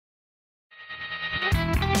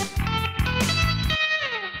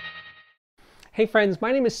Hey friends,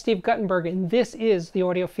 my name is Steve Guttenberg and this is the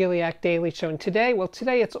Audiophiliac Daily Show. And today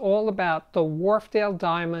it's all about the Wharfedale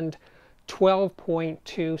Diamond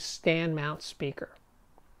 12.2 stand mount speaker.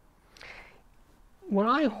 When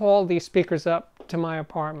I hauled these speakers up to my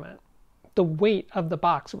apartment, the weight of the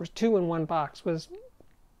box, it was 2 in 1 box, was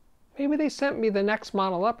maybe they sent me the next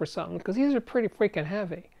model up or something, because these are pretty freaking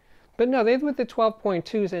heavy. But no, they with the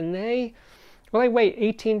 12.2s and they weigh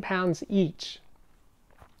 18 pounds each.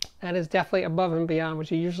 That is definitely above and beyond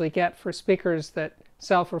what you usually get for speakers that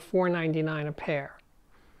sell for $4.99 a pair.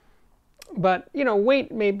 But, you know,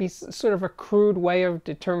 weight may be sort of a crude way of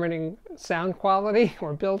determining sound quality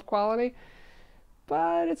or build quality,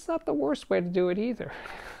 but it's not the worst way to do it either.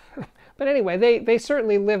 But anyway, they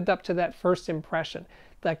certainly lived up to that first impression.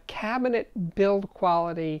 The cabinet build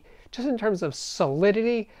quality, just in terms of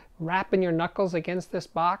solidity, wrapping your knuckles against this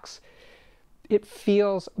box, it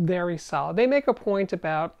feels very solid. They make a point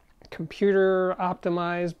about computer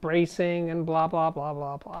optimized bracing and blah, blah, blah,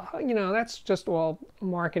 blah, blah. You know, that's just all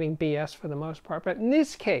marketing BS for the most part. But in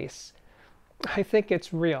this case, I think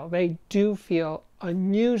it's real. They do feel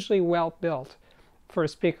unusually well built for a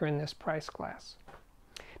speaker in this price class.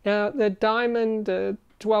 Now, the Diamond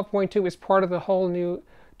 12.2 is part of the whole new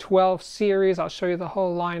 12 series. I'll show you the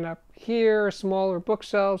whole lineup here. Smaller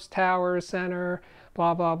bookshelves, towers, center,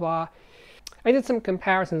 blah, blah, blah. I did some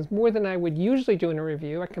comparisons, more than I would usually do in a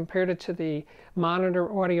review. I compared it to the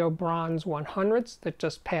Monitor Audio Bronze 100s that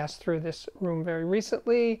just passed through this room very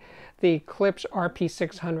recently, the Klipsch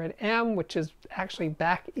RP600M, which is actually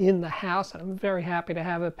back in the house. I'm very happy to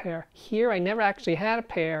have a pair here. I never actually had a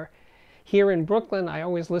pair here in Brooklyn. I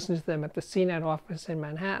always listen to them at the CNET office in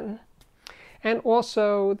Manhattan. And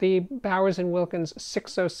also the Bowers & Wilkins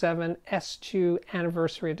 607 S2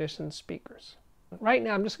 Anniversary Edition speakers. Right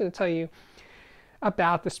now, I'm just going to tell you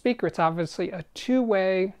about the speaker. It's obviously a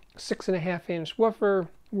two-way 6.5-inch woofer,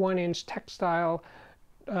 1-inch textile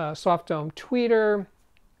soft dome tweeter,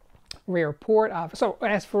 rear port. So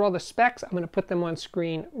as for all the specs, I'm going to put them on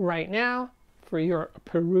screen right now for your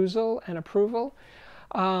perusal and approval.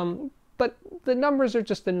 But the numbers are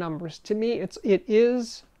just the numbers. To me, it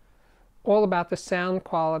is all about the sound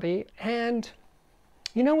quality. And,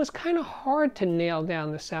 you know, it's kind of hard to nail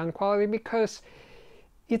down the sound quality because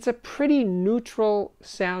it's a pretty neutral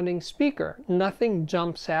sounding speaker. Nothing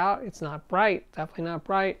jumps out. It's not bright, definitely not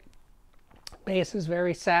bright. Bass is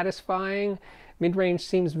very satisfying. Mid-range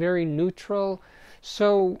seems very neutral.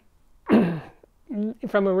 So from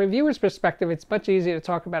a reviewer's perspective, it's much easier to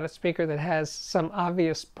talk about a speaker that has some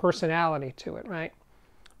obvious personality to it, right?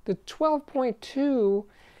 The 12.2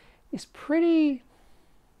 is pretty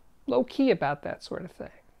low-key about that sort of thing.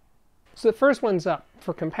 So the first ones up,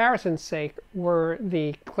 for comparison's sake, were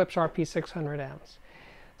the Klipsch RP600Ms.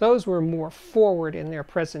 Those were more forward in their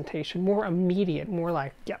presentation, more immediate, more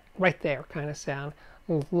like, yep, right there kind of sound,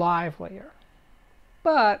 livelier.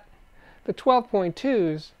 But the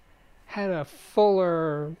 12.2s had a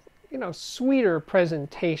fuller, you know, sweeter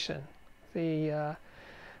presentation. I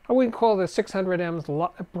wouldn't call the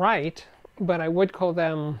 600Ms bright, but I would call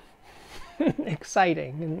them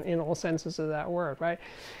exciting in all senses of that word, right?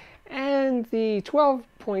 And the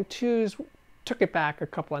 12.2s took it back a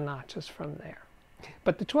couple of notches from there.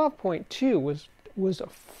 But the 12.2 was a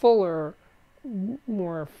fuller,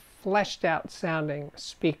 more fleshed out sounding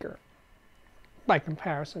speaker by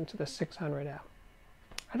comparison to the 600M.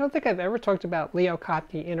 I don't think I've ever talked about Leo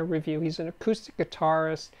Kottke in a review. He's an acoustic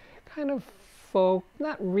guitarist, kind of folk,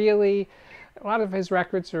 not really. A lot of his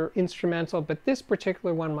records are instrumental, but this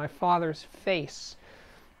particular one, My Father's Face,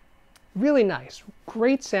 really nice,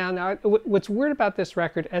 great sound. Now, what's weird about this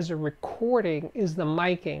record as a recording is the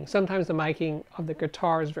miking. Sometimes the miking of the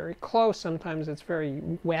guitar is very close. Sometimes it's very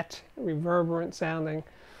wet, reverberant sounding.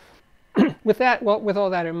 With all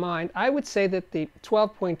that in mind, I would say that the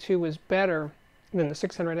 12.2 was better than the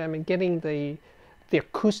 600M in getting the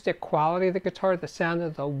acoustic quality of the guitar, the sound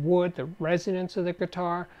of the wood, the resonance of the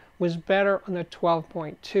guitar was better on the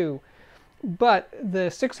 12.2. But the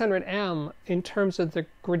 600M, in terms of the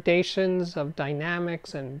gradations of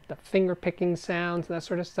dynamics and the finger picking sounds and that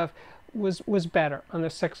sort of stuff, was better on the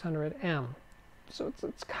 600M. So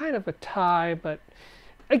it's kind of a tie, but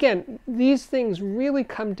again, these things really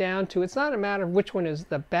come down to, it's not a matter of which one is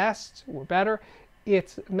the best or better,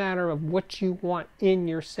 it's a matter of what you want in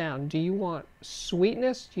your sound. Do you want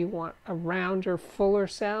sweetness? Do you want a rounder, fuller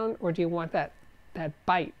sound? Or do you want that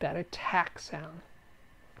bite, that attack sound?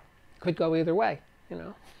 Could go either way, you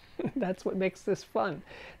know. That's what makes this fun.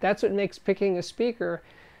 That's what makes picking a speaker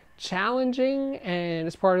challenging, and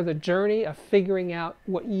it's part of the journey of figuring out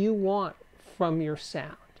what you want from your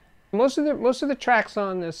sound. Most of the tracks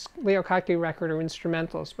on this Leo Kaki record are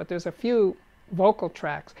instrumentals, but there's a few vocal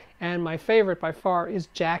tracks, and my favorite by far is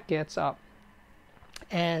Jack Gets Up.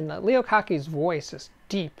 And Leo Kaki's voice is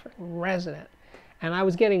deep and resonant, and I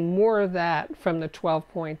was getting more of that from the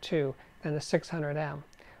 12.2 than the 600M.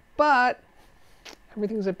 But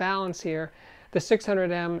everything's a balance here. The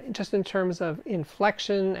 600M, just in terms of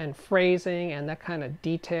inflection and phrasing and that kind of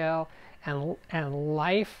detail and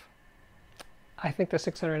life, I think the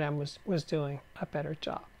 600M was doing a better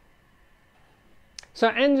job. So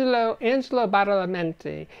Angelo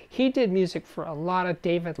Badalamenti, he did music for a lot of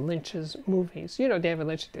David Lynch's movies. You know, David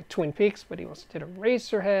Lynch did Twin Peaks, but he also did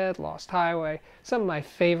Eraserhead, Lost Highway, some of my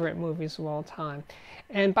favorite movies of all time.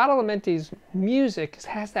 And Badalamenti's music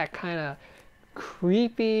has that kind of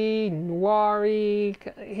creepy, noir-y.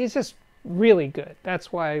 He's just really good.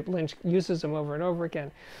 That's why Lynch uses him over and over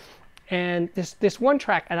again. And this one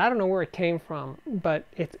track, and I don't know where it came from, but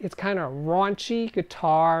it's kind of raunchy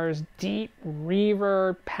guitars, deep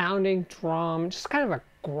reverb, pounding drum, just kind of a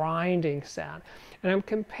grinding sound. And I'm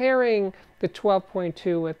comparing the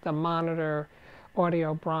 12.2 with the Monitor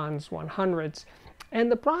Audio Bronze 100s.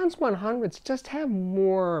 And the Bronze 100s just have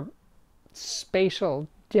more spatial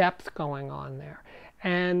depth going on there.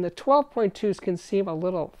 And the 12.2s can seem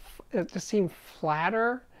seem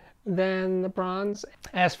flatter than the Bronze.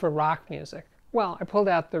 As for rock music, well, I pulled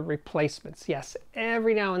out the replacements. Yes,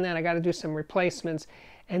 every now and then I got to do some replacements.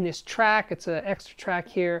 And this track, it's an extra track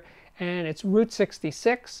here, and it's Route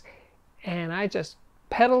 66, and I just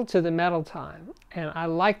pedal to the metal time. And I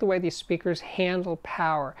like the way these speakers handle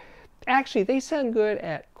power. Actually, they sound good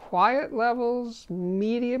at quiet levels,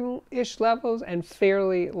 medium-ish levels, and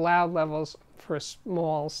fairly loud levels for a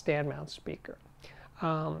small stand-mount speaker.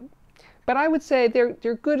 But I would say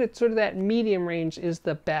they're good at sort of that medium range is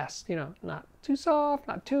the best. You know, not too soft,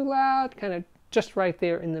 not too loud, kind of just right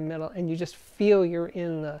there in the middle, and you just feel you're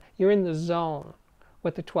in the zone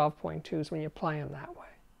with the 12.2s when you play them that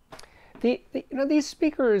way. You know, these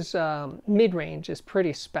speakers mid-range is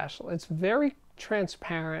pretty special. It's very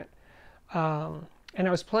transparent. And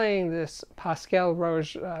I was playing this Pascal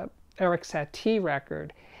Roche Eric Satie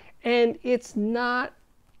record, and it's not,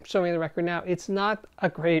 showing the record now, it's not a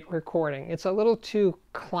great recording. It's a little too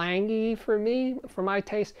clangy for me, for my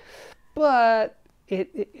taste, but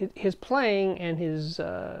his playing and his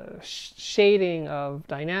shading of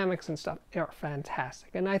dynamics and stuff are fantastic.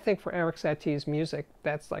 And I think for Eric Satie's music,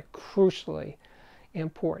 that's like crucially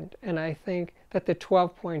important. And I think that the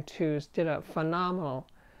 12.2s did a phenomenal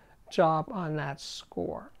job on that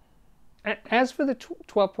score. As for the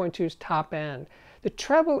 12.2's top end, the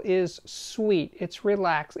treble is sweet, it's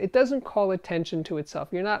relaxed, it doesn't call attention to itself.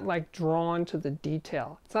 You're not like drawn to the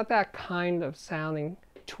detail. It's not that kind of sounding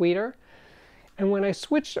tweeter. And when I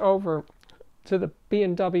switched over to the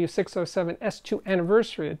B&W 607 S2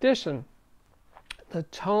 Anniversary Edition, the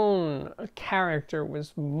tone character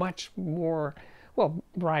was much more, well,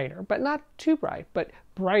 brighter, but not too bright, but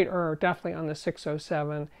brighter definitely on the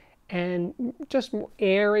 607. And just more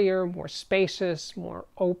airier, more spacious, more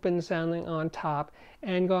open sounding on top.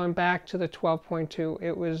 And going back to the 12.2,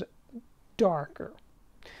 it was darker.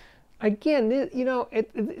 Again, you know,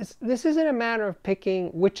 this isn't a matter of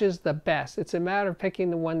picking which is the best. It's a matter of picking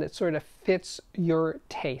the one that sort of fits your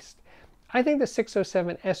taste. I think the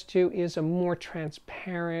 607 S2 is a more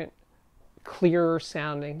transparent, clearer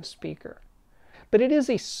sounding speaker. But it is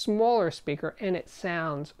a smaller speaker, and it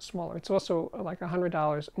sounds smaller. It's also like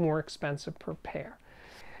 $100 more expensive per pair.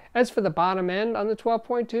 As for the bottom end on the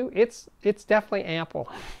 12.2, it's definitely ample.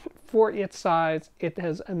 For its size, it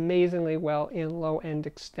does amazingly well in low-end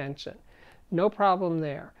extension. No problem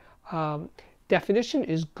there. Definition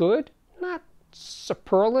is good, not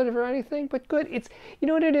superlative or anything, but good. It's, you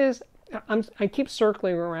know what it is? I keep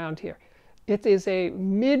circling around here. It is a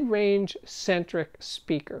mid-range centric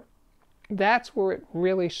speaker. That's where it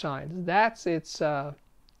really shines. That's its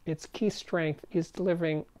key strength, is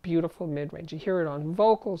delivering beautiful mid-range. You hear it on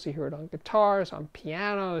vocals, you hear it on guitars, on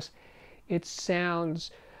pianos. It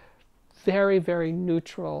sounds very, very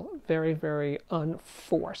neutral, very, very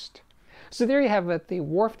unforced. So there you have it, the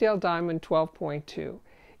Wharfedale Diamond 12.2.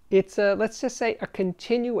 It's let's just say a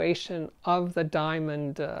continuation of the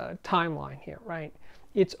Diamond timeline here, right?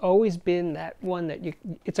 It's always been that one that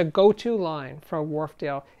it's a go-to line for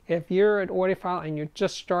Wharfedale. If you're an audiophile and you're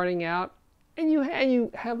just starting out, and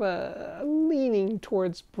you have a leaning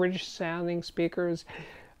towards British sounding speakers,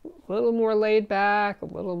 a little more laid back, a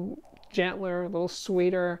little gentler, a little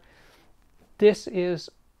sweeter, this is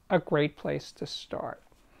a great place to start.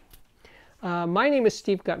 My name is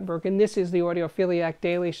Steve Guttenberg, and this is the Audiophiliac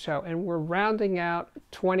Daily Show, and we're rounding out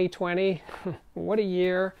 2020. What a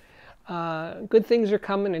year. Good things are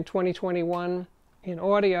coming in 2021 in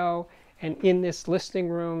audio, and in this listing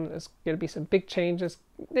room there's going to be some big changes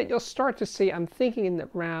that you'll start to see. I'm thinking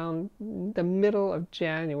around the middle of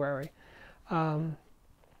January, and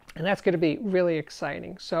that's going to be really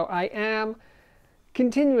exciting. So I am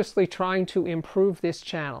continuously trying to improve this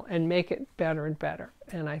channel and make it better and better,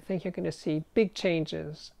 and I think you're going to see big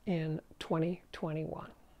changes in 2021.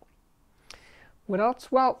 What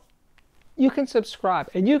else? Well, you can subscribe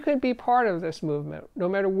and you can be part of this movement no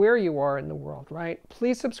matter where you are in the world, right?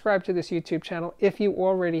 Please subscribe to this YouTube channel if you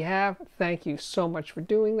already have. Thank you so much for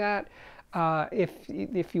doing that.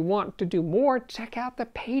 If you want to do more, check out the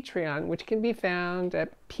Patreon, which can be found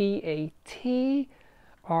at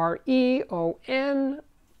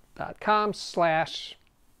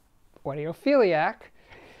patreon.com/audiophiliac.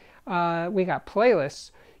 We got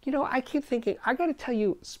playlists. You know, I keep thinking, I got to tell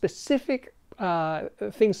you specific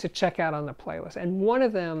things to check out on the playlist. And one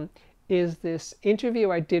of them is this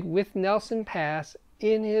interview I did with Nelson Pass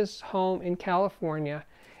in his home in California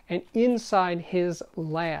and inside his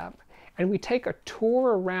lab. And we take a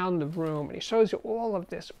tour around the room and he shows you all of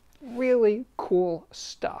this really cool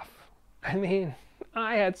stuff. I mean,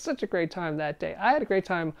 I had such a great time that day. I had a great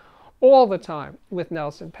time all the time with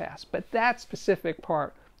Nelson Pass, but that specific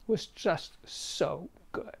part was just so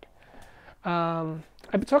good.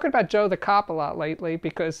 I've been talking about Joe the Cop a lot lately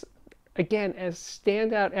because, again, as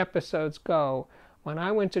standout episodes go, when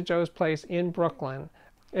I went to Joe's place in Brooklyn,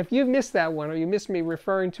 if you missed that one or you missed me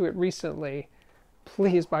referring to it recently,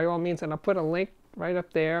 please, by all means, and I'll put a link right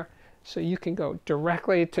up there so you can go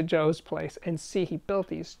directly to Joe's place and see he built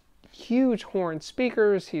these huge horn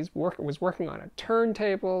speakers. He was working on a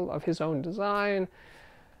turntable of his own design.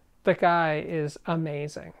 The guy is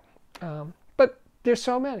amazing. But there's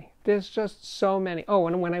so many. There's just so many. Oh,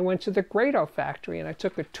 and when I went to the Grado factory and I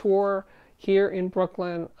took a tour here in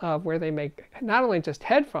Brooklyn of where they make not only just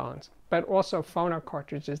headphones, but also phono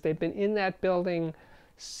cartridges. They've been in that building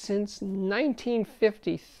since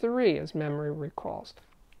 1953, as memory recalls.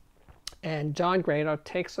 And John Grado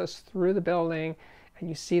takes us through the building, and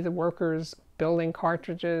you see the workers building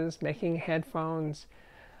cartridges, making headphones.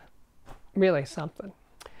 Really something.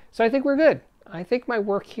 So I think we're good. I think my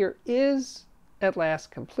work here is at last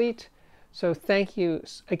complete. So thank you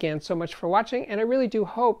again so much for watching, and I really do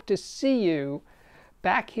hope to see you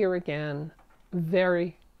back here again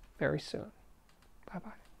very, very soon.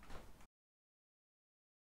 Bye-bye.